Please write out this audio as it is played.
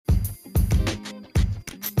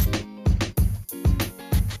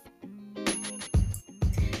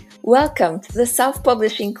Welcome to the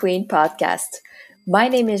Self-Publishing Queen podcast. My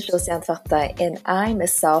name is Josiane Fortin and I'm a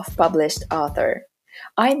self-published author.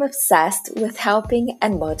 I'm obsessed with helping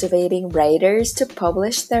and motivating writers to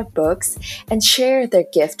publish their books and share their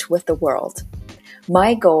gift with the world.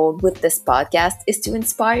 My goal with this podcast is to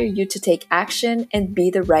inspire you to take action and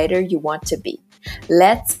be the writer you want to be.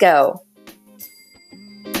 Let's go!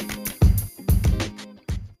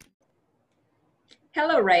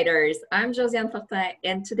 Hello, writers. I'm Josiane Fortin,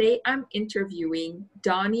 and today I'm interviewing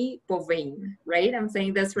Donnie Boivin, right? I'm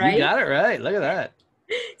saying this right? You got it right. Look at that.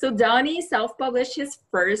 So Donnie self-published his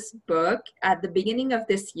first book at the beginning of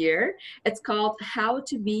this year. It's called How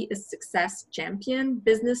to Be a Success Champion,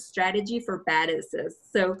 Business Strategy for Badasses.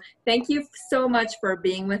 So thank you so much for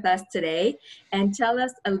being with us today, and tell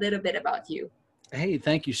us a little bit about you. Hey,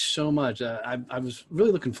 thank you so much. I was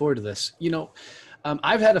really looking forward to this.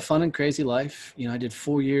 I've had a fun and crazy life. I did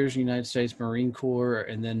 4 years in the United States Marine Corps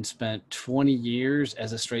and then spent 20 years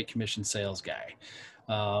as a straight commission sales guy.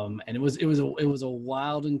 And it was a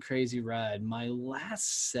wild and crazy ride. My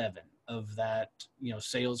last 7 of that,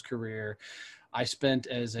 sales career, I spent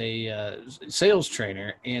as a sales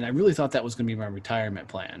trainer, and I really thought that was going to be my retirement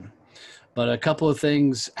plan. But a couple of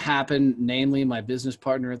things happened, namely my business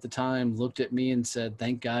partner at the time looked at me and said,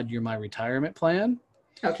 "Thank God you're my retirement plan."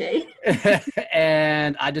 Okay.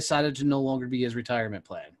 And I decided to no longer be his retirement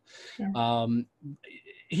plan. Yeah.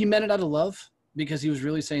 He meant it out of love because he was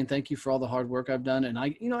really saying, "Thank you for all the hard work I've done." And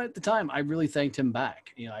I, at the time, I really thanked him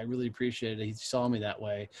back. I really appreciated it. He saw me that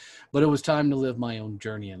way, but it was time to live my own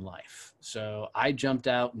journey in life. So I jumped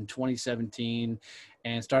out in 2017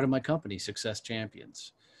 and started my company, Success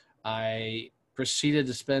Champions. I proceeded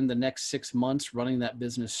to spend the next 6 months running that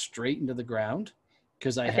business straight into the ground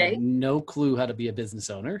because I had no clue how to be a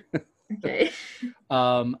business owner. Okay.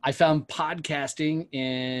 I found podcasting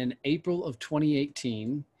in April of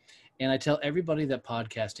 2018, and I tell everybody that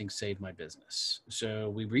podcasting saved my business.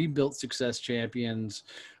 So we rebuilt Success Champions.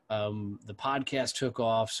 The podcast took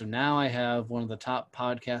off. So now I have one of the top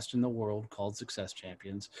podcasts in the world called Success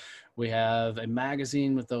Champions. We have a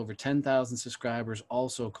magazine with over 10,000 subscribers,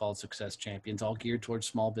 also called Success Champions, all geared towards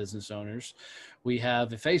small business owners. We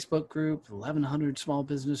have a Facebook group, 1,100 small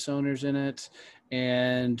business owners in it.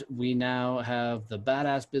 And we now have the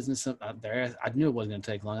Badass Business there. I knew it wasn't going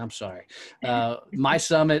to take long. I'm sorry. My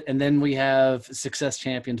Summit. And then we have Success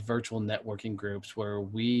Champions virtual networking groups where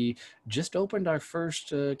we just opened our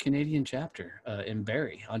first Canadian chapter in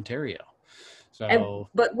Barrie, Ontario.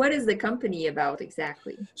 But what is the company about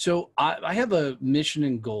exactly? So I have a mission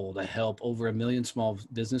and goal to help over 1 million small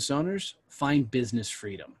business owners find business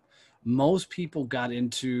freedom. Most people got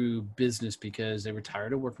into business because they were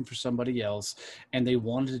tired of working for somebody else and they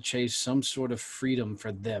wanted to chase some sort of freedom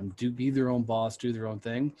for them, be their own boss, do their own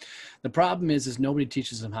thing. The problem is nobody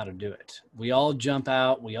teaches them how to do it. We all jump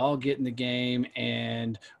out, we all get in the game,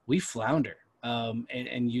 and we flounder.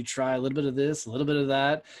 And you try a little bit of this, a little bit of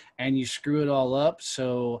that, and you screw it all up.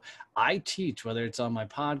 So I teach, whether it's on my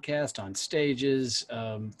podcast, on stages,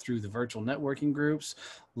 through the virtual networking groups,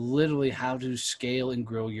 literally how to scale and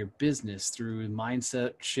grow your business through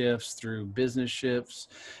mindset shifts, through business shifts,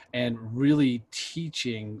 and really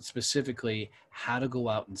teaching specifically how to go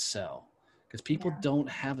out and sell. Because people don't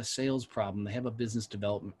have a sales problem. They have a business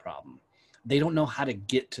development problem. They don't know how to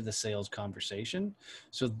get to the sales conversation.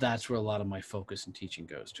 So that's where a lot of my focus and teaching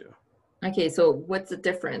goes to. Okay, so what's the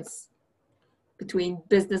difference between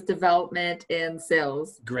business development and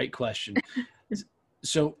sales? Great question.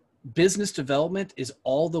 So business development is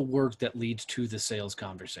all the work that leads to the sales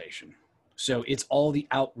conversation. So it's all the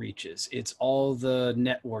outreaches, it's all the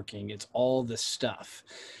networking, it's all the stuff.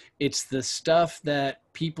 It's the stuff that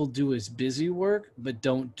people do as busy work, but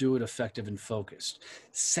don't do it effective and focused.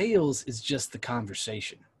 Sales is just the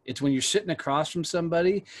conversation. It's when you're sitting across from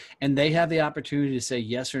somebody and they have the opportunity to say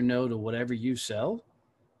yes or no to whatever you sell.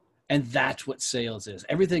 And that's what sales is.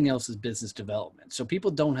 Everything else is business development. So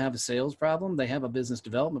people don't have a sales problem. They have a business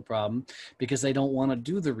development problem because they don't want to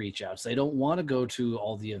do the reach outs. They don't want to go to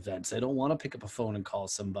all the events. They don't want to pick up a phone and call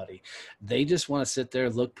somebody. They just want to sit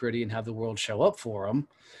there, look pretty, and have the world show up for them.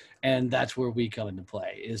 And that's where we come into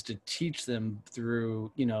play, is to teach them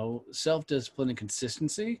through, self-discipline and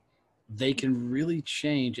consistency. They can really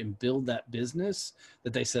change and build that business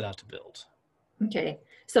that they set out to build. Okay.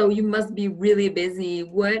 So you must be really busy.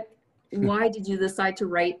 Why did you decide to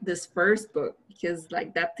write this first book? Because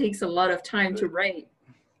that takes a lot of time to write.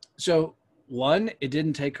 So one, it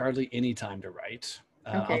didn't take hardly any time to write.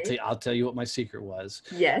 Okay. I'll tell you what my secret was.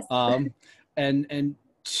 Yes. And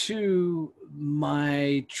two,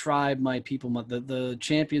 my tribe, my people, the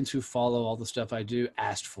champions who follow all the stuff I do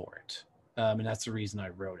asked for it. And that's the reason I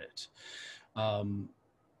wrote it.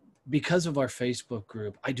 Because of our Facebook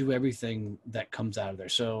group, I do everything that comes out of there.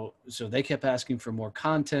 So they kept asking for more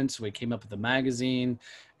content. So we came up with a magazine,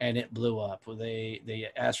 and it blew up. They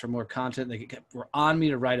asked for more content. Were on me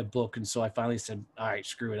to write a book. And so I finally said, all right,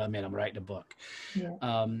 screw it. I'm writing a book.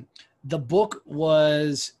 Yeah. The book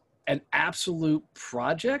was an absolute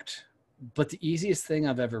project, but the easiest thing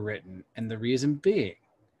I've ever written. And the reason being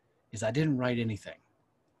is I didn't write anything.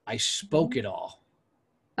 I spoke it all.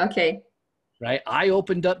 Okay. Right? I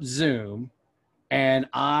opened up Zoom and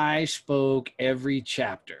I spoke every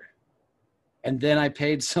chapter. And then I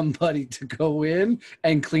paid somebody to go in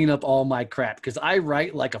and clean up all my crap because I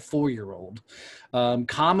write like a 4-year-old.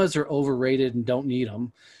 Commas are overrated and don't need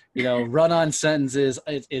them. Run-on sentences,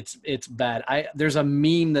 it's bad. There's a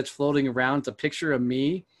meme that's floating around. It's a picture of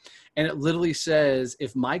me, and it literally says,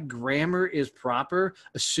 if my grammar is proper,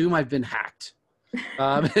 assume I've been hacked.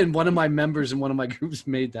 And one of my members in one of my groups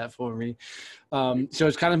made that for me. So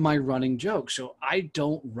it's kind of my running joke. So I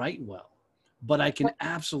don't write well, but I can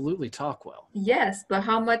absolutely talk well. Yes, but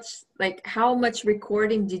how much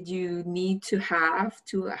recording did you need to have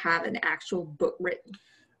an actual book written?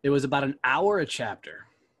 It was about an hour a chapter.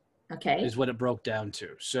 Okay. Is what it broke down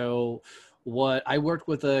to. So I worked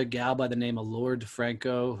with a gal by the name of Laura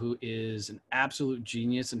DeFranco, who is an absolute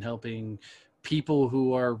genius in helping people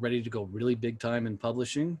who are ready to go really big time in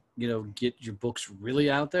publishing, get your books really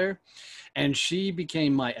out there. And she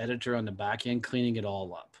became my editor on the back end, cleaning it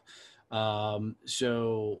all up.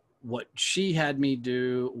 So what she had me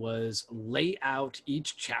do was lay out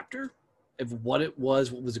each chapter of what it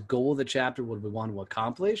was, what was the goal of the chapter, what we want to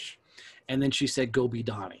accomplish. And then she said, go be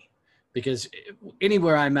Donnie. Because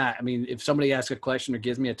anywhere I'm at, if somebody asks a question or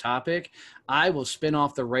gives me a topic, I will spin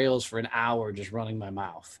off the rails for an hour just running my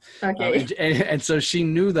mouth. Okay. And so she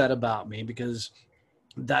knew that about me because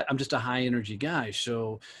I'm just a high energy guy.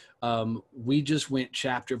 So we just went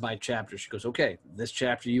chapter by chapter. She goes, okay, this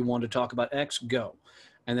chapter you want to talk about X, go.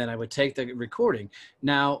 And then I would take the recording.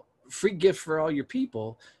 Now, free gift for all your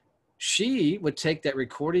people. She would take that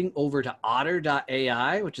recording over to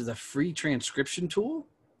otter.ai, which is a free transcription tool.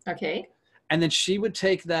 Okay. And then she would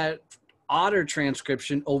take that Otter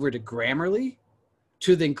transcription over to Grammarly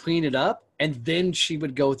to then clean it up. And then she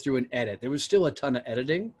would go through and edit. There was still a ton of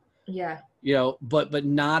editing. Yeah. But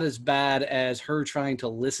not as bad as her trying to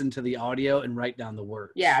listen to the audio and write down the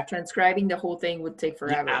words. Yeah. Transcribing the whole thing would take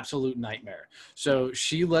forever. The absolute nightmare. So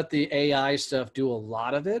she let the AI stuff do a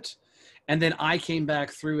lot of it. And then I came back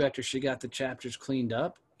through after she got the chapters cleaned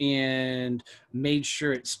up and made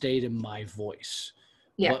sure it stayed in my voice.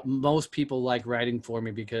 Yeah. But most people like writing for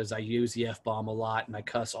me because I use the F-bomb a lot and I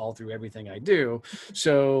cuss all through everything I do.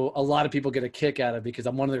 So a lot of people get a kick out of it because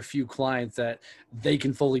I'm one of their few clients that they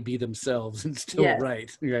can fully be themselves and still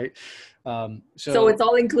write, right? So it's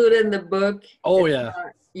all included in the book. Oh, yeah.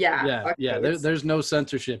 Yeah. Okay. Yeah. There's no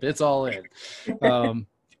censorship. It's all in.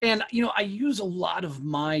 And, I use a lot of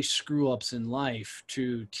my screw ups in life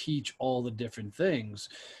to teach all the different things.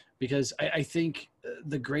 Because I think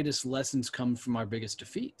the greatest lessons come from our biggest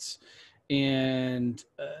defeats. And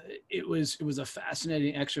it was a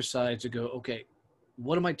fascinating exercise to go, okay,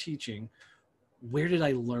 what am I teaching? Where did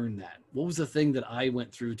I learn that? What was the thing that I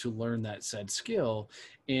went through to learn that said skill?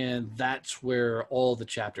 And that's where all the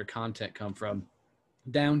chapter content come from,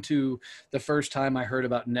 down to the first time I heard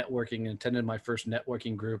about networking and attended my first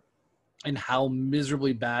networking group, and how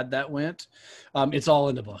miserably bad that went. It's all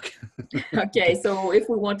in the book. Okay, so if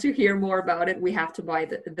we want to hear more about it, we have to buy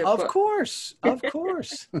the book. Of course.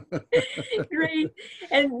 Great.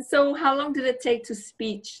 And so how long did it take to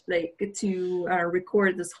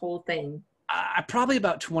record this whole thing? Probably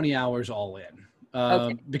about 20 hours all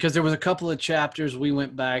in. Because there was a couple of chapters we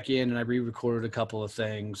went back in and I re-recorded a couple of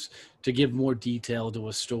things to give more detail to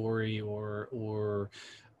a story or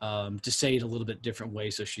to say it a little bit different way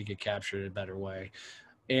so she could capture it a better way.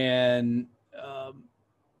 And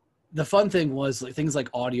the fun thing was things like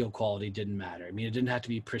audio quality didn't matter. It didn't have to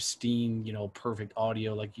be pristine, perfect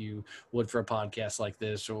audio like you would for a podcast like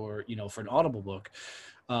this or, for an Audible book.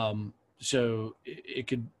 So it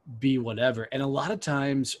could be whatever. And a lot of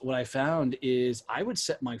times what I found is I would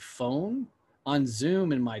set my phone on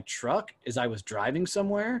Zoom in my truck as I was driving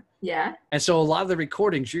somewhere. Yeah. And so a lot of the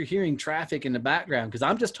recordings, you're hearing traffic in the background because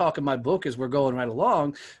I'm just talking my book as we're going right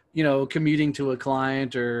along, commuting to a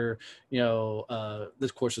client or,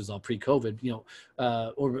 this course is all pre-COVID,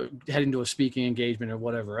 or heading to a speaking engagement or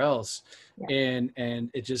whatever else. Yeah.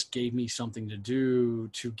 And it just gave me something to do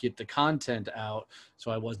to get the content out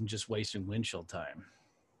so I wasn't just wasting windshield time.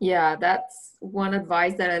 Yeah, that's one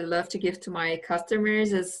advice that I love to give to my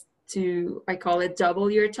customers is to, I call it double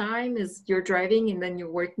your time, is you're driving and then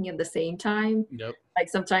you're working at the same time. Yep. Like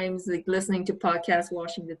sometimes like listening to podcasts,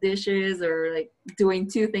 washing the dishes, or like doing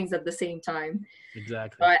two things at the same time.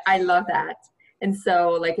 Exactly. So I love that. And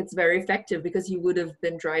so like it's very effective because you would have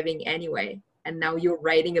been driving anyway, and now you're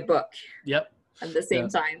writing a book Yep. at the same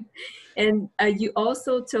Yep. time. And you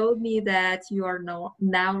also told me that you are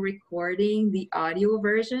now recording the audio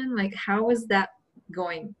version. Like, how is that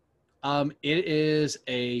going? It is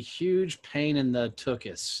a huge pain in the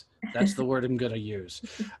tuchus. That's the word I'm going to use.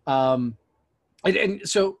 And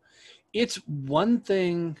so it's one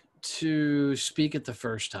thing to speak it the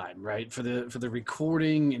first time, right? For the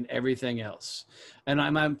recording and everything else. And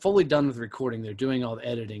I'm fully done with recording. They're doing all the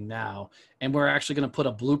editing now. And we're actually going to put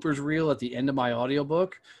a bloopers reel at the end of my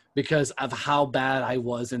audiobook because of how bad I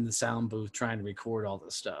was in the sound booth trying to record all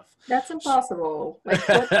this stuff. That's impossible. Like,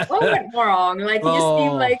 what went wrong? Like, you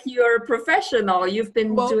seem like you're a professional. You've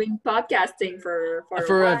been doing podcasting for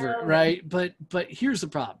forever, a while. Right? But here's the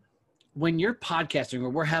problem. When you're podcasting or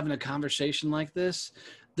we're having a conversation like this,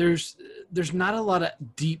 there's not a lot of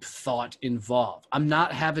deep thought involved. I'm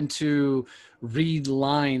not having to read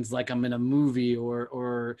lines like I'm in a movie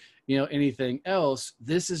or anything else.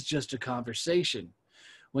 This is just a conversation.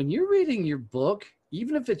 When you're reading your book,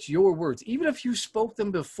 even if it's your words, even if you spoke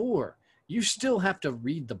them before, you still have to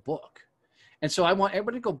read the book. And so I want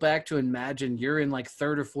everybody to go back to imagine you're in like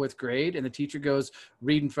 3rd or 4th grade and the teacher goes,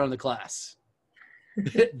 read in front of the class.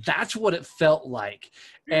 That's what it felt like.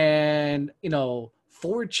 And,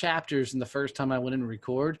 4 chapters in the first time I went in and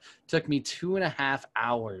record took me 2.5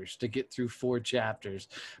 hours to get through 4 chapters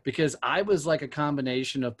because I was like a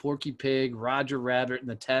combination of Porky Pig, Roger Rabbit, and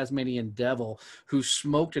the Tasmanian Devil who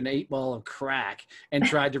smoked an 8-ball of crack and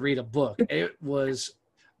tried to read a book. It was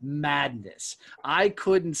madness. I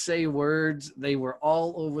couldn't say words. They were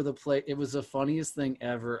all over the place. It was the funniest thing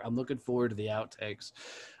ever. I'm looking forward to the outtakes.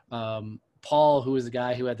 Paul, who was the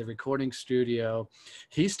guy who had the recording studio,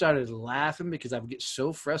 he started laughing because I would get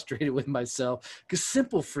so frustrated with myself because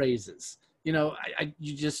simple phrases, you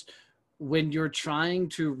just, when you're trying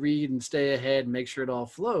to read and stay ahead and make sure it all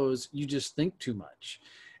flows, you just think too much.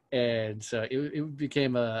 And so it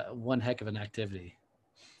became one heck of an activity.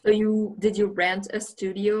 So did you rent a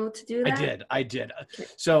studio to do that? I did. Okay.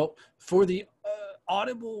 So for the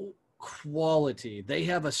audible quality, they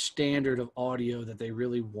have a standard of audio that they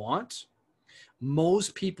really want.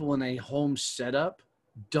 Most people in a home setup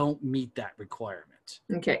don't meet that requirement.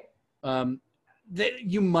 Okay.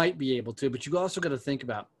 You might be able to, but you also got to think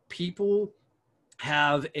about people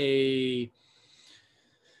have a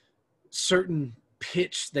certain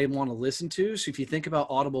pitch they want to listen to. So if you think about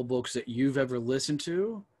Audible books that you've ever listened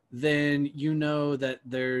to, then you know that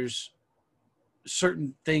there's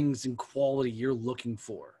certain things in quality you're looking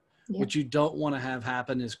for. Yeah. What you don't want to have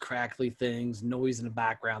happen is crackly things, noise in the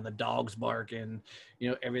background, the dogs barking,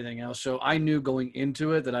 everything else. So I knew going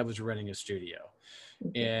into it that I was renting a studio.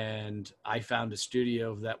 Okay. And I found a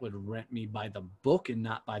studio that would rent me by the book and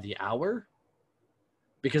not by the hour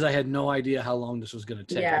because I had no idea how long this was going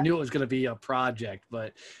to take. Yeah. I knew it was going to be a project,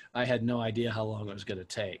 but I had no idea how long it was going to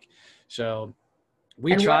take. So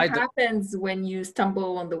we tried. What happens when you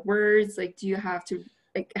stumble on the words? Like, do you have to,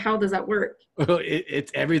 how does that work?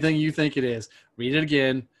 It's everything you think it is. Read it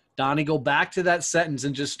again. Donnie, go back to that sentence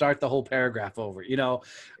and just start the whole paragraph over,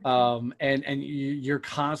 and you're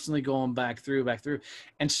constantly going back through.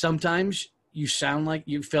 And sometimes you sound like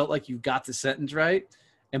you felt like you got the sentence right.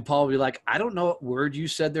 And Paul will be like, I don't know what word you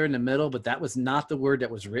said there in the middle, but that was not the word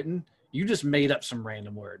that was written. You just made up some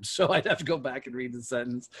random words. So I'd have to go back and read the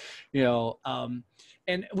sentence,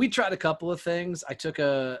 and we tried a couple of things. I took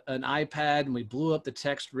an iPad and we blew up the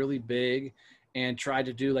text really big and tried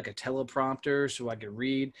to do like a teleprompter so I could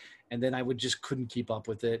read. And then I couldn't keep up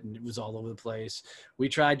with it. And it was all over the place. We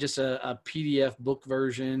tried just a PDF book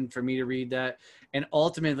version for me to read that. And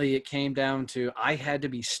ultimately it came down to, I had to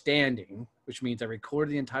be standing, which means I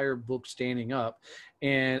recorded the entire book standing up,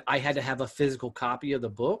 and I had to have a physical copy of the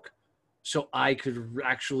book so I could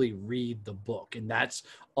actually read the book. And that's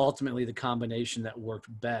ultimately the combination that worked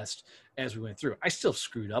best as we went through. I still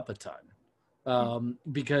screwed up a ton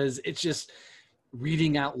because it's just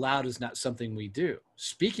reading out loud is not something we do.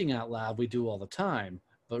 Speaking out loud, we do all the time,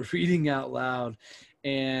 but reading out loud,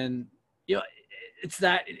 and, it's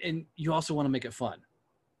that, and you also want to make it fun.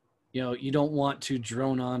 You don't want to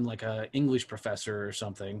drone on like a English professor or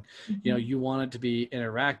something. Mm-hmm. You want it to be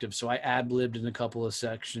interactive. So I ad-libbed in a couple of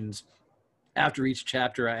sections. After each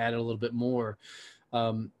chapter, I added a little bit more.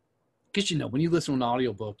 Because, when you listen to an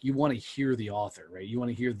audiobook, you want to hear the author, right? You want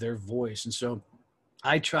to hear their voice. And so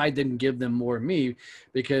I tried to give them more of me,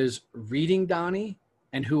 because reading Donnie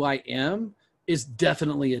and who I am is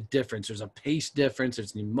definitely a difference. There's a pace difference.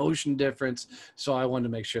 There's an emotion difference. So I wanted to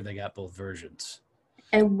make sure they got both versions.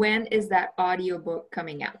 And when is that audiobook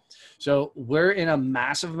coming out? So we're in a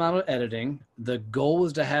massive amount of editing. The goal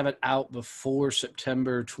is to have it out before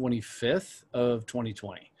September 25th of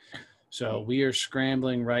 2020. So we are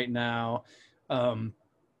scrambling right now,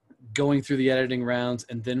 going through the editing rounds,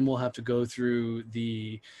 and then we'll have to go through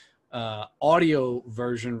the audio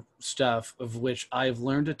version stuff, of which I've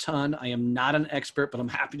learned a ton. I am not an expert, but I'm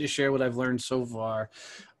happy to share what I've learned so far,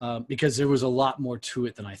 because there was a lot more to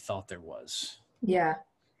it than I thought there was. Yeah.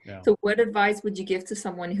 Yeah. So what advice would you give to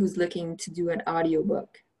someone who's looking to do an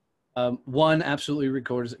audiobook? One, absolutely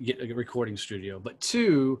get a recording studio, but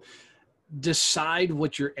two, decide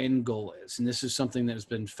what your end goal is. And this is something that has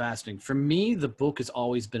been fascinating. For me, the book has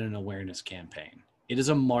always been an awareness campaign. It is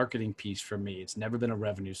a marketing piece for me. It's never been a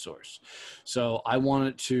revenue source. So I want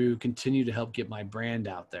it to continue to help get my brand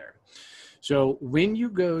out there. So when you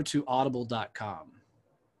go to audible.com,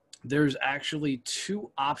 there's actually two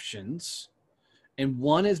options. And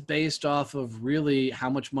one is based off of really how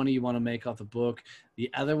much money you want to make off the book.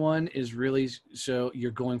 The other one is really so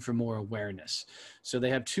you're going for more awareness. So they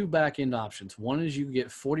have two back end options. One is you get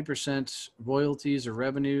 40% royalties or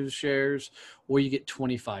revenue shares, or you get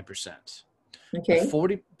 25%. Okay. The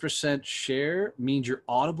 40% share means you're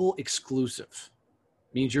Audible exclusive,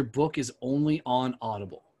 means your book is only on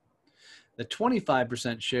Audible. The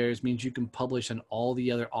 25% shares means you can publish on all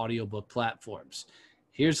the other audiobook platforms.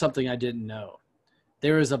 Here's something I didn't know.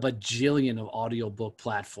 There is a bajillion of audiobook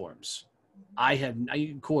platforms.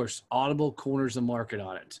 Of course, Audible corners the market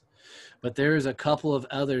on it, but there is a couple of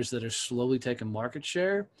others that are slowly taking market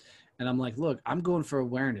share. And I'm like, look, I'm going for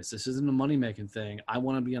awareness. This isn't a money-making thing. I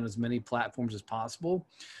want to be on as many platforms as possible.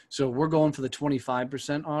 So we're going for the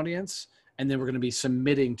 25% audience, and then we're going to be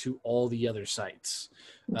submitting to all the other sites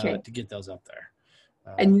to get those up there.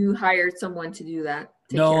 And you hired someone to do that?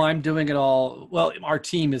 No, I'm doing it all. Well, our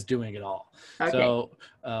team is doing it all. Okay. So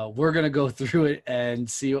we're going to go through it and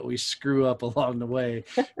see what we screw up along the way,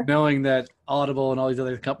 knowing that Audible and all these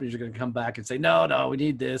other companies are going to come back and say, no, we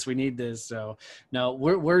need this. So no,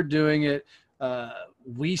 we're doing it.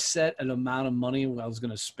 We set an amount of money I was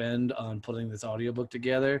going to spend on putting this audiobook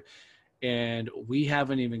together, and we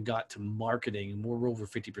haven't even got to marketing, and we're over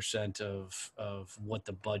 50% of what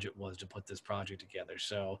the budget was to put this project together.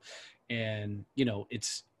 So, and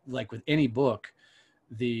it's like with any book,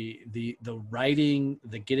 the writing,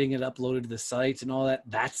 the getting it uploaded to the sites and all that,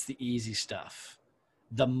 that's the easy stuff.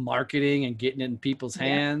 The marketing and getting it in people's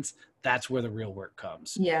hands, that's where the real work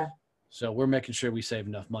comes. Yeah. So we're making sure we save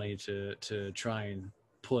enough money to try and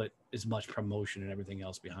put as much promotion and everything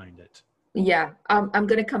else behind it. Yeah, I'm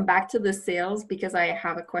going to come back to the sales because I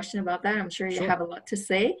have a question about that. I'm sure you have a lot to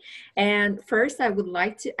say. And first, I would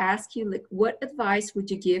like to ask you, like, what advice would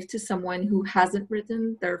you give to someone who hasn't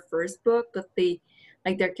written their first book, but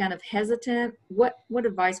they're kind of hesitant? What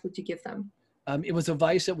advice would you give them? It was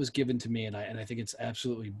advice that was given to me, and I think it's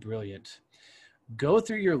absolutely brilliant. Go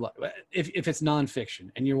through your life. If it's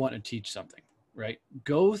nonfiction and you're wanting to teach something, right?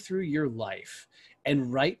 Go through your life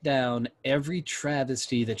and write down every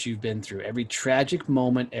travesty that you've been through, every tragic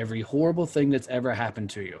moment, every horrible thing that's ever happened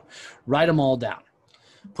to you. Write them all down.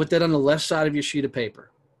 Put that on the left side of your sheet of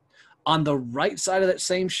paper. On the right side of that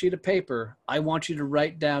same sheet of paper, I want you to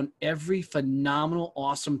write down every phenomenal,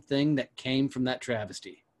 awesome thing that came from that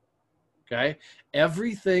travesty. Okay?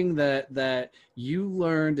 Everything that you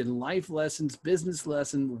learned in life lessons, business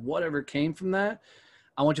lesson, whatever came from that,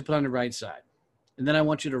 I want you to put on the right side. And then I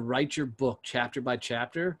want you to write your book chapter by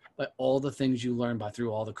chapter by all the things you learned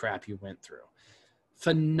through all the crap you went through.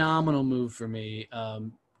 Phenomenal move for me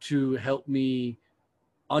to help me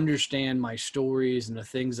understand my stories and the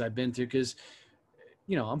things I've been through. Because,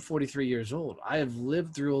 I'm 43 years old. I have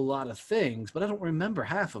lived through a lot of things, but I don't remember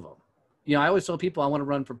half of them. I always tell people I want to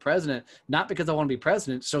run for president, not because I want to be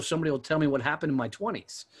president, so somebody will tell me what happened in my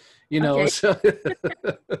 20s. Okay. So,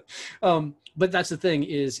 but that's the thing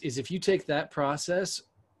is if you take that process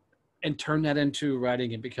and turn that into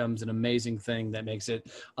writing, it becomes an amazing thing that makes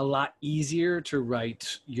it a lot easier to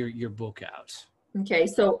write your book out. Okay.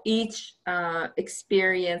 So each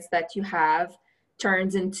experience that you have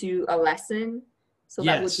turns into a lesson. So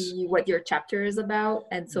that would be what your chapter is about.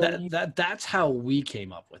 And so that's how we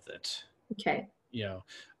came up with it. Okay.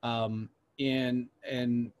 And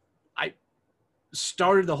I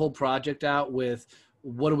started the whole project out with,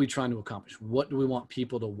 what are we trying to accomplish? What do we want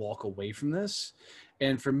people to walk away from this?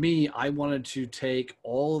 And for me, I wanted to take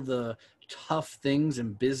all the tough things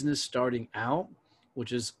in business starting out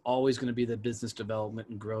which is always going to be the business development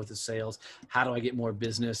and growth of sales. How do I get more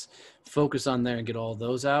business? Focus on there and get all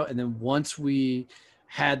those out. And then once we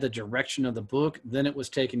had the direction of the book, then it was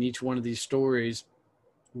taking each one of these stories.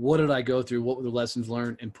 What did I go through? What were the lessons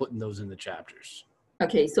learned, and putting those in the chapters?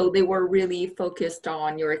 Okay, so they were really focused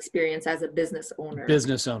on your experience as a business owner.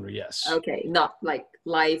 Business owner, yes. Okay, not like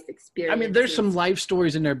life experience. I mean, there's some life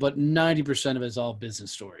stories in there, but 90% of it is all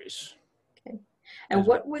business stories. Okay. And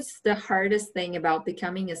what was the hardest thing about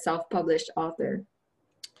becoming a self-published author?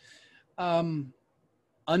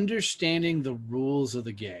 Understanding the rules of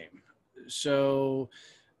the game. So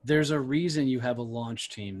there's a reason you have a launch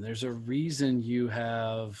team. There's a reason you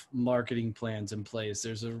have marketing plans in place.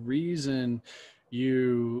 There's a reason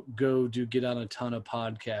you get on a ton of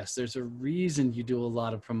podcasts. There's a reason you do a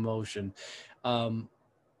lot of promotion.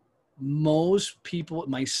 Most people,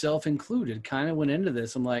 myself included, kind of went into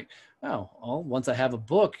this. I'm like, oh, well, once I have a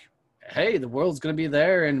book, hey, the world's going to be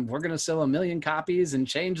there and we're going to sell 1 million copies and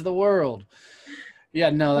change the world. Yeah,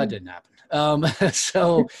 no, that didn't happen.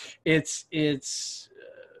 So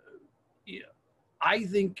I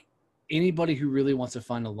think anybody who really wants to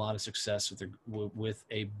find a lot of success with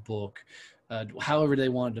a book, however they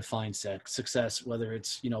want to define success, whether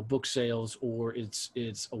it's, book sales or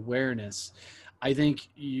it's awareness, I think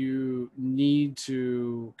you need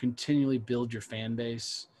to continually build your fan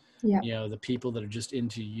base. Yeah. The people that are just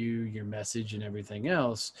into you, your message and everything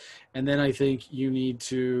else. And then I think you need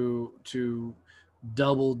to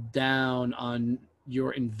double down on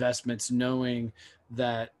your investments, knowing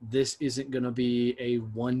that this isn't going to be a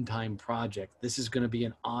one-time project. This is going to be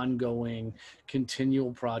an ongoing,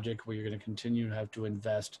 continual project where you're going to continue to have to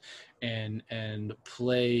invest and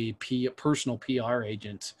play personal PR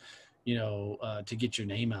agent, to get your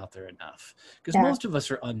name out there enough. Because most of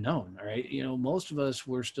us are unknown, right? Most of us,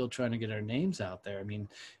 we're still trying to get our names out there. I mean,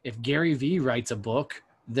 if Gary Vee writes a book,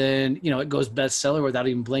 then, it goes bestseller without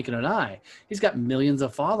even blinking an eye. He's got millions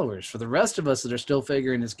of followers. For the rest of us that are still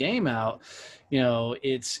figuring this game out,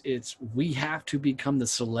 we have to become the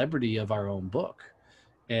celebrity of our own book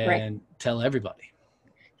and tell everybody.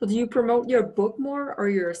 So do you promote your book more or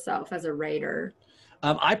yourself as a writer?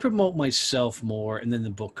 I promote myself more, and then the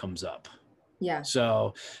book comes up. Yeah.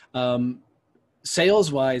 So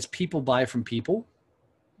sales-wise, people buy from people.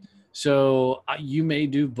 So you may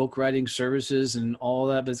do book writing services and all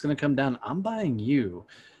that, but it's going to come down, I'm buying you.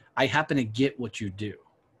 I happen to get what you do.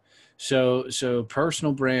 So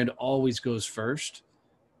personal brand always goes first.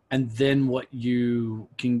 And then what you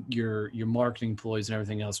can, your marketing employees and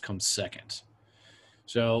everything else comes second.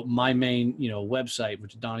 So my main, website,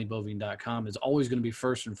 which is DonnieBovine.com, is always going to be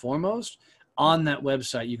first and foremost. On that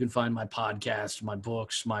website, you can find my podcast, my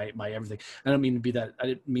books, my everything. I didn't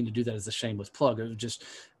mean to do that as a shameless plug. It was just,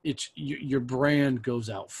 your brand goes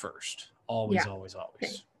out first. Always.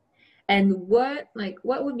 Okay. And what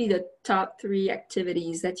would be the top 3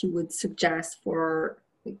 activities that you would suggest for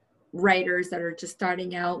writers that are just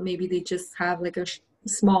starting out? Maybe they just have a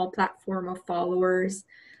small platform of followers.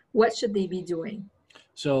 What should they be doing?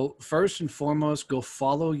 So first and foremost, go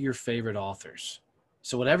follow your favorite authors.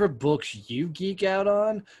 So whatever books you geek out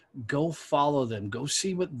on, go follow them. Go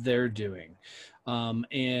see what they're doing.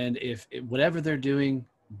 And if whatever they're doing,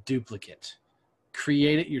 duplicate.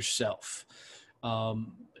 Create it yourself.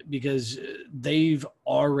 Because they've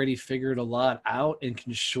already figured a lot out and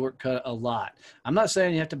can shortcut a lot. I'm not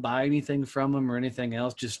saying you have to buy anything from them or anything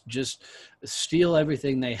else. Just steal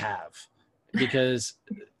everything they have, because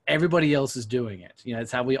everybody else is doing it.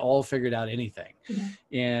 It's how we all figured out anything.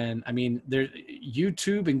 Mm-hmm. And I mean,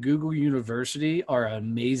 YouTube and Google University are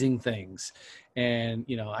amazing things. And,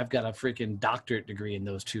 I've got a freaking doctorate degree in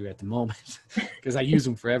those 2 at the moment because I use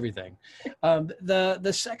them for everything.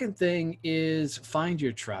 The second thing is find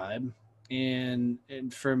your tribe. And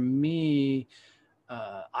for me,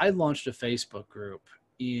 I launched a Facebook group.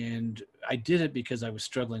 And I did it because I was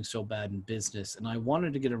struggling so bad in business, and I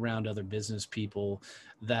wanted to get around other business people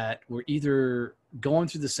that were either going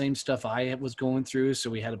through the same stuff I was going through.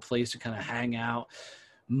 So we had a place to kind of hang out,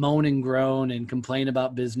 moan and groan and complain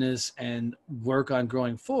about business and work on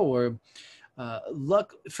growing forward.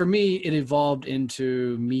 For me, it evolved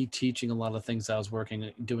into me teaching a lot of things I was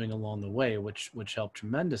doing along the way, which helped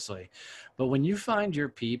tremendously. But when you find your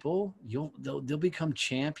people, they'll become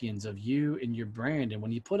champions of you and your brand. And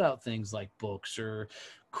when you put out things like books or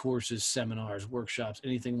courses, seminars, workshops,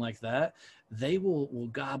 anything like that, they will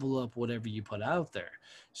gobble up whatever you put out there.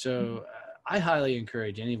 So I highly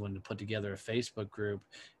encourage anyone to put together a Facebook group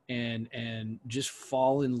and just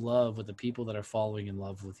fall in love with the people that are falling in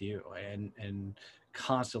love with you and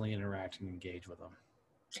constantly interacting and engage with them.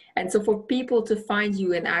 And so for people to find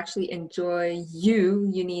you and actually enjoy you,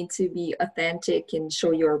 you need to be authentic and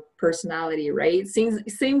show your personality, right? It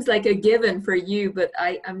seems like a given for you, but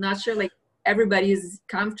I'm not sure like everybody is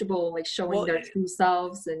comfortable like showing Well, their true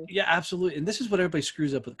selves and yeah, absolutely. And this is what everybody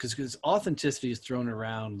screws up with because authenticity is thrown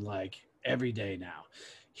around like every day now.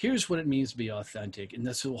 Here's what it means to be authentic, and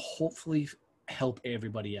this will hopefully help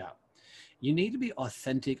everybody out. You need to be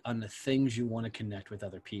authentic on the things you want to connect with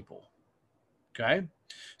other people. Okay.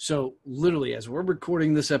 So, literally, as we're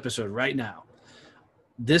recording this episode right now,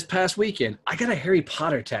 this past weekend, I got a Harry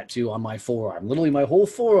Potter tattoo on my forearm. Literally, my whole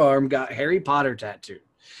forearm got Harry Potter tattooed.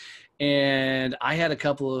 And I had a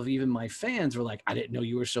couple of even my fans were like, I didn't know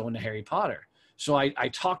you were so into Harry Potter. So I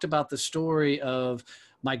talked about the story of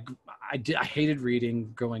I hated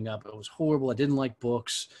reading growing up. It was horrible. I didn't like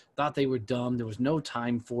books, thought they were dumb. There was no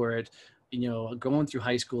time for it. You know, going through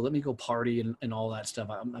high school, let me go party and all that stuff.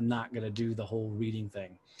 I'm not going to do the whole reading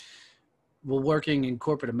thing. Well, working in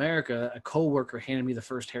corporate America, a coworker handed me the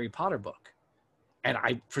first Harry Potter book. And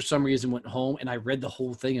I, for some reason, went home and I read the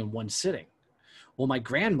whole thing in one sitting. Well, my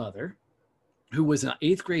grandmother, who was an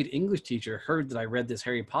 8th grade English teacher, heard that I read this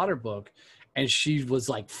Harry Potter book, and she was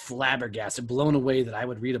like flabbergasted, blown away that I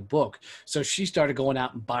would read a book. So she started going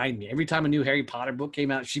out and buying me. Every time a new Harry Potter book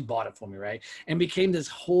came out, she bought it for me, right? And became this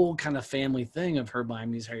whole kind of family thing of her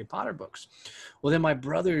buying these Harry Potter books. Well, then my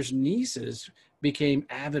brother's nieces became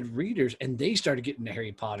avid readers, and they started getting to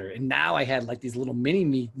Harry Potter. And now I had like these little mini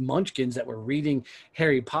me munchkins that were reading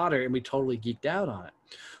Harry Potter, and we totally geeked out on it.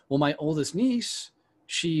 Well, my oldest niece,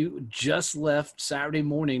 she just left Saturday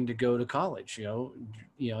morning to go to college,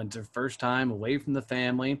 it's her first time away from the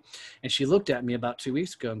family. And she looked at me about 2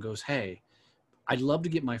 weeks ago and goes, "Hey, I'd love to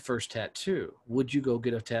get my first tattoo. Would you go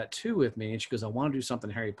get a tattoo with me?" And she goes, "I want to do something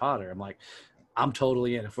Harry Potter." I'm like, I'm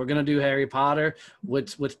totally in. If we're going to do Harry Potter,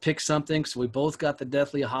 let's pick something. So we both got the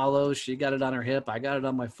Deathly Hallows. She got it on her hip. I got it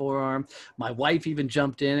on my forearm. My wife even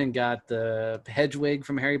jumped in and got the Hedwig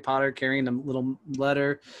from Harry Potter carrying a little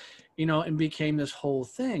letter, and became this whole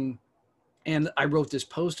thing. And I wrote this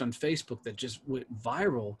post on Facebook that just went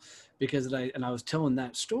viral because I was telling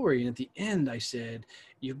that story. And at the end, I said,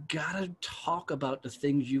 you got to talk about the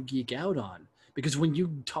things you geek out on. Because when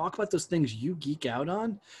you talk about those things you geek out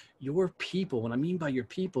on, your people, what I mean by your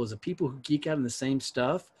people is the people who geek out on the same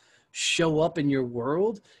stuff show up in your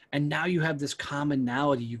world. And now you have this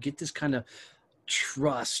commonality. You get this kind of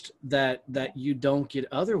trust that you don't get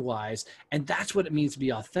otherwise. And that's what it means to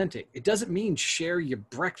be authentic. It doesn't mean share your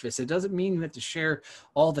breakfast. It doesn't mean you have to share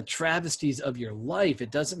all the travesties of your life.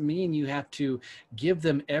 It doesn't mean you have to give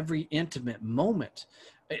them every intimate moment.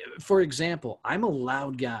 For example, I'm a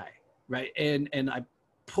loud guy, right? And I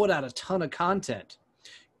put out a ton of content.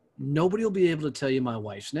 Nobody will be able to tell you my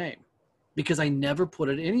wife's name because I never put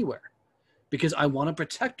it anywhere, because I want to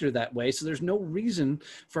protect her that way. So there's no reason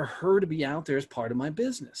for her to be out there as part of my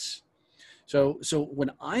business. So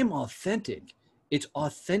when I'm authentic, it's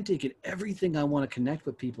authentic in everything I want to connect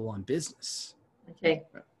with people on business. Okay.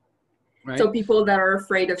 Right? So people that are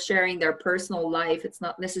afraid of sharing their personal life, it's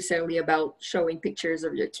not necessarily about showing pictures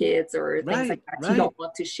of your kids or things like that you don't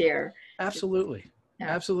want to share. Absolutely. Yeah.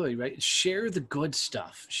 Absolutely. Right. Share the good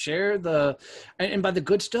stuff, and by the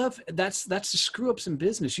good stuff, that's the screw ups in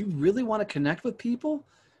business. You really want to connect with people,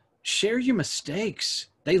 share your mistakes.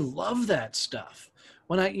 They love that stuff.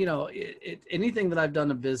 When anything that I've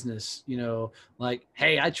done in business, like,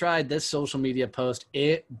 hey, I tried this social media post,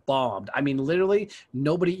 it bombed. I mean, literally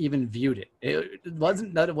nobody even viewed it. It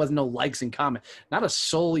wasn't that it wasn't no likes and comment. Not a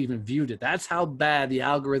soul even viewed it. That's how bad the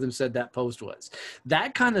algorithm said that post was.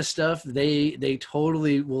 That kind of stuff, they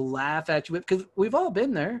totally will laugh at you with, because we've all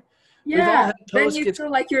been there. Yeah, then you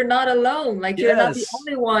feel like you're not alone. Like you're not the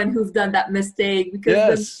only one who's done that mistake,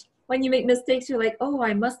 because when you make mistakes, you're like, oh,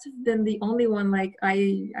 I must have been the only one. Like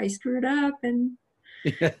I screwed up. And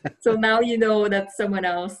so now you know that someone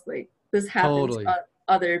else, like this happens to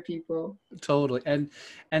other people. Totally. And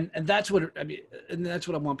that's what, I mean, and that's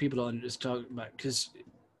what I want people to just talk about. Because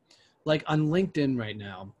like on LinkedIn right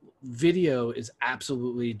now, video is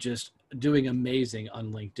absolutely just doing amazing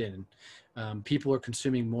on LinkedIn. People are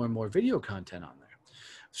consuming more and more video content on there.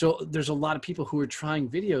 So there's a lot of people who are trying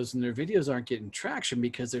videos and their videos aren't getting traction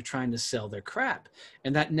because they're trying to sell their crap.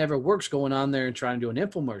 And that never works, going on there and trying to do an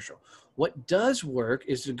infomercial. What does work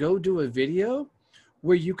is to go do a video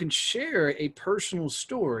where you can share a personal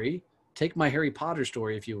story, take my Harry Potter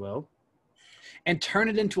story, if you will, and turn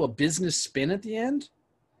it into a business spin at the end.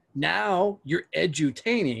 Now you're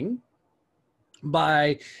edutaining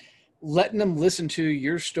by letting them listen to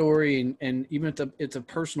your story, and even if it's a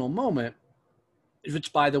personal moment,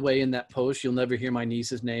 which by the way, in that post, you'll never hear my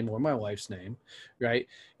niece's name or my wife's name, right?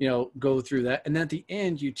 Go through that. And then at the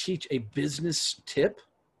end, you teach a business tip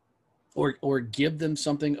or give them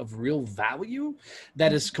something of real value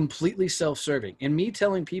that is completely self-serving. And me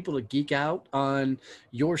telling people to geek out on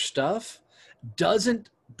your stuff doesn't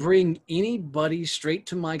bring anybody straight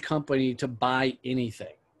to my company to buy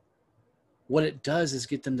anything. What it does is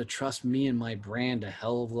get them to trust me and my brand a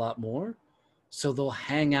hell of a lot more. So they'll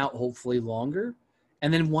hang out hopefully longer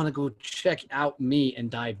and then want to go check out me and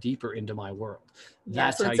dive deeper into my world.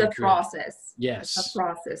 That's so how it's you a create. process. Yes. It's a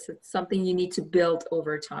process. It's something you need to build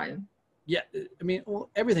over time. Yeah. I mean, well,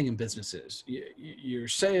 everything in business is your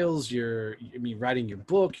sales, writing your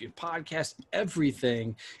book, your podcast,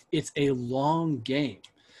 everything. It's a long game.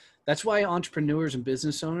 That's why entrepreneurs and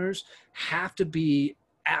business owners have to be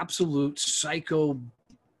absolute psycho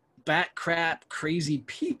bat crap crazy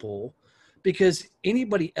people, because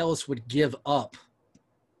anybody else would give up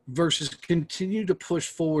versus continue to push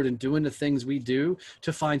forward and doing the things we do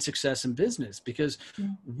to find success in business, because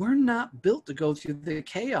we're not built to go through the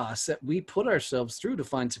chaos that we put ourselves through to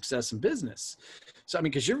find success in business. So, I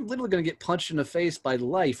mean, because you're literally going to get punched in the face by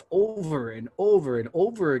life over and over and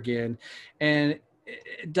over again. And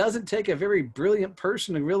it doesn't take a very brilliant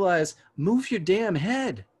person to realize, move your damn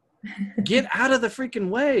head, get out of the freaking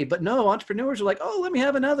way. But no, entrepreneurs are like, oh, let me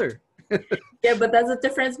have another. Yeah, but that's the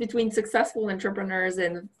difference between successful entrepreneurs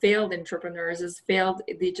and failed entrepreneurs. Is failed,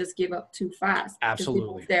 they just give up too fast. Absolutely.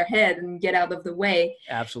 They move their head and get out of the way.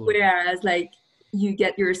 Absolutely. Whereas like you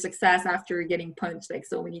get your success after getting punched like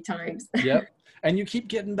so many times. Yep. And you keep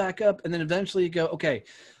getting back up, and then eventually you go, okay,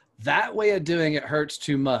 that way of doing it hurts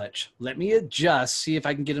too much. Let me adjust, see if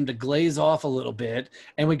I can get them to glaze off a little bit,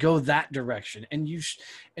 and we go that direction. And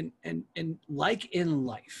and like in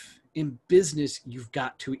life, in business, you've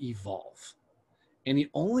got to evolve. And the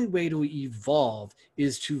only way to evolve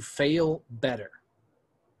is to fail better.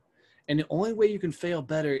 And the only way you can fail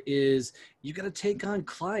better is you got to take on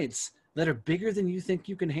clients that are bigger than you think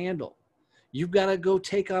you can handle. You've got to go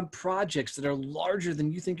take on projects that are larger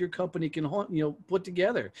than you think your company can, put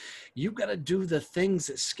together. You've got to do the things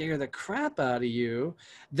that scare the crap out of you,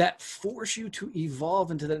 that force you to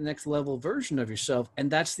evolve into that next level version of yourself.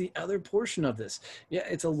 And that's the other portion of this. Yeah,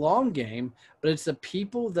 it's a long game, but it's the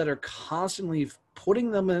people that are constantly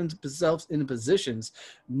putting themselves in positions,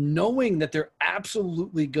 knowing that they're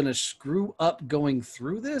absolutely going to screw up going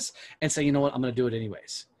through this, and say, you know what, I'm going to do it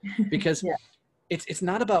anyways. Because yeah. It's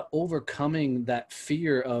not about overcoming that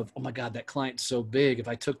fear of, oh my God, that client's so big. If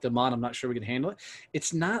I took them on, I'm not sure we can handle it.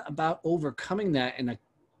 It's not about overcoming that and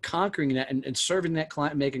conquering that and serving that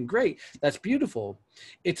client, making great. That's beautiful.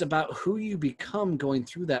 It's about who you become going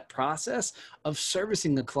through that process of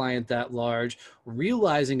servicing the client that large,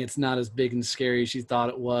 realizing it's not as big and scary as you thought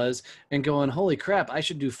it was, and going, holy crap, I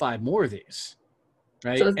should do 5 more of these.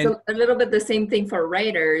 Right. So it's a little bit the same thing for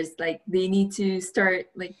writers. Like they need to start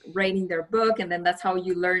like writing their book, and then that's how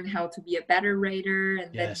you learn how to be a better writer, and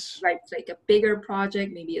yes. then write like a bigger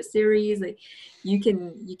project, maybe a series. Like you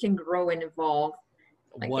can grow and evolve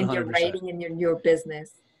like 100%. In your writing and in your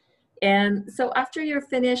business. And so after you're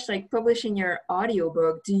finished like publishing your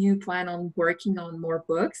audiobook, do you plan on working on more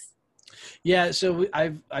books? Yeah, so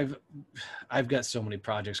I've got so many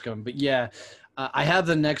projects coming, but yeah, I have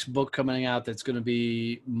the next book coming out that's going to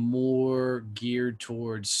be more geared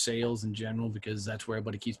towards sales in general, because that's where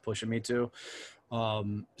everybody keeps pushing me to.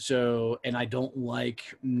 And I don't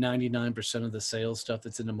like 99% of the sales stuff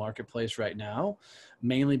that's in the marketplace right now,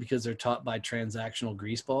 mainly because they're taught by transactional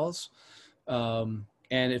greaseballs.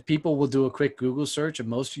 And if people will do a quick Google search of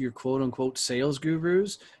most of your quote unquote sales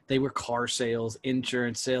gurus, they were car sales,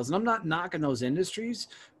 insurance sales. And I'm not knocking those industries,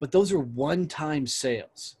 but those are one-time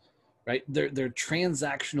sales, right? They're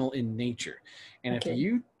transactional in nature. And okay. If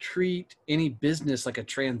you treat any business like a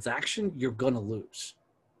transaction, you're going to lose.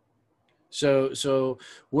 So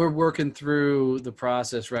we're working through the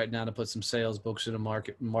process right now to put some sales books in a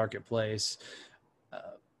marketplace.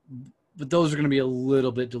 But those are going to be a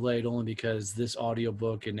little bit delayed only because this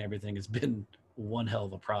audiobook and everything has been one hell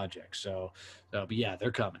of a project. So but yeah,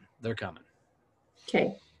 they're coming.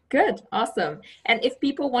 Okay, good. Awesome. And if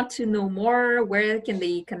people want to know more, where can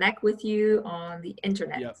they connect with you on the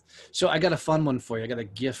internet? Yep. So I got a fun one for you. I got a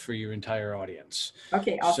gift for your entire audience.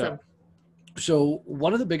 Okay, awesome. So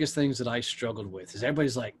one of the biggest things that I struggled with is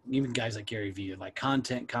everybody's like, even guys like Gary Vee, like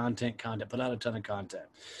content, put out a ton of content.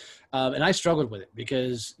 And I struggled with it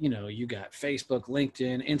because, you got Facebook,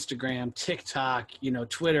 LinkedIn, Instagram, TikTok,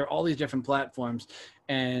 Twitter, all these different platforms.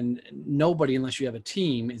 And nobody, unless you have a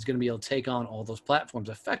team, is going to be able to take on all those platforms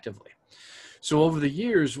effectively. So over the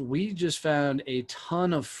years, we just found a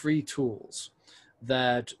ton of free tools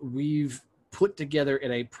that we've put together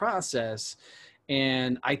in a process.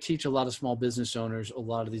 And I teach a lot of small business owners a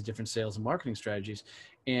lot of these different sales and marketing strategies.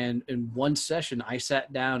 And in one session, I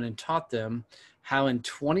sat down and taught them how in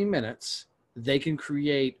 20 minutes they can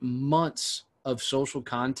create months of social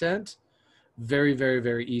content very, very,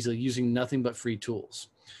 very easily using nothing but free tools.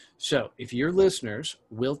 So if your listeners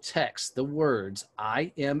will text the words,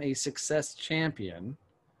 "I am a success champion,"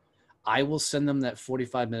 I will send them that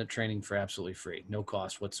 45-minute training for absolutely free, no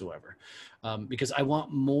cost whatsoever, because I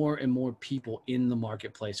want more and more people in the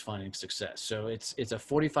marketplace finding success. So it's a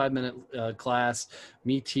 45-minute class,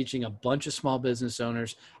 me teaching a bunch of small business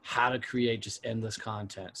owners how to create just endless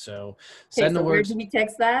content. So send the where words. do we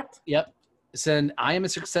text that? Yep. Send "I am a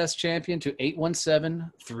success champion" to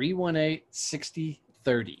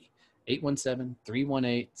 817-318-6030.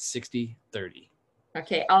 817-318-6030.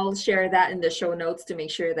 Okay, I'll share that in the show notes to make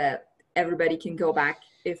sure that everybody can go back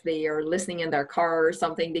if they are listening in their car or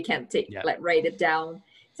something. They can't write it down.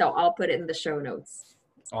 So I'll put it in the show notes.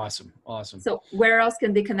 Awesome. So where else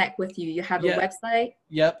can they connect with you? You have a website?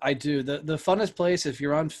 Yep, I do. The funnest place, if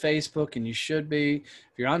you're on Facebook, and you should be,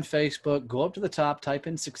 if you're on Facebook, go up to the top, type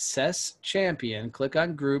in Success Champion, click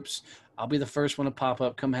on groups. I'll be the first one to pop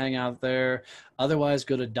up. Come hang out there. Otherwise,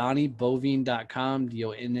 go to DonnieBovine.com,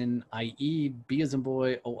 DONNIE, B as in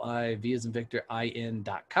boy, OI, V as in Victor,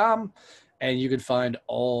 IN.com. And you can find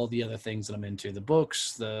all the other things that I'm into, the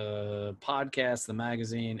books, the podcast, the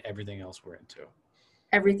magazine, everything else we're into.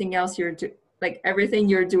 Everything else everything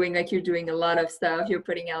you're doing, like you're doing a lot of stuff, you're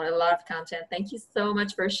putting out a lot of content. Thank you so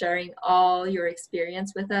much for sharing all your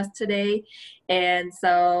experience with us today. And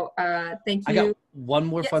so thank you. I got one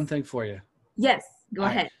more fun thing for you. Yes, go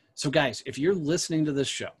ahead. Right. So guys, if you're listening to this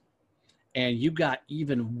show and you got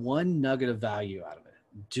even one nugget of value out of it,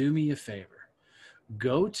 do me a favor.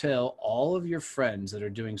 Go tell all of your friends that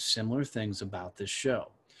are doing similar things about this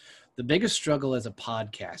show. The biggest struggle as a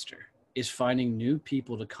podcaster is finding new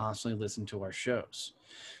people to constantly listen to our shows.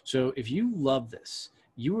 So if you love this,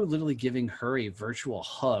 you are literally giving her a virtual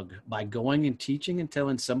hug by going and teaching and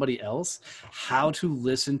telling somebody else how to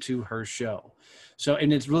listen to her show. So,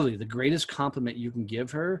 and it's really the greatest compliment you can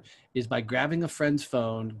give her is by grabbing a friend's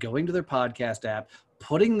phone, going to their podcast app,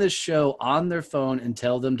 putting this show on their phone and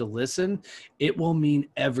tell them to listen. It will mean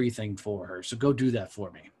everything for her. So go do that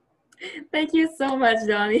for me. Thank you so much,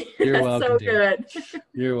 Donnie. You're welcome. So good.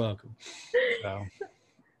 You're welcome. So.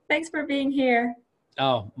 Thanks for being here.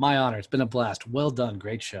 Oh, my honor. It's been a blast. Well done.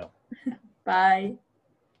 Great show. Bye.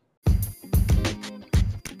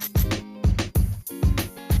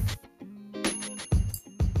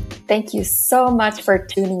 Thank you so much for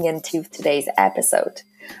tuning into today's episode.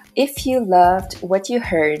 If you loved what you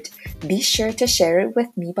heard, be sure to share it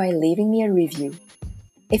with me by leaving me a review.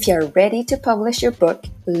 If you're ready to publish your book,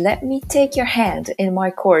 let me take your hand in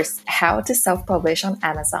my course, How to Self-Publish on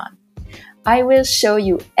Amazon. I will show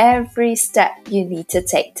you every step you need to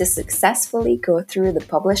take to successfully go through the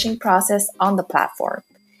publishing process on the platform.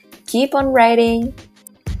 Keep on writing,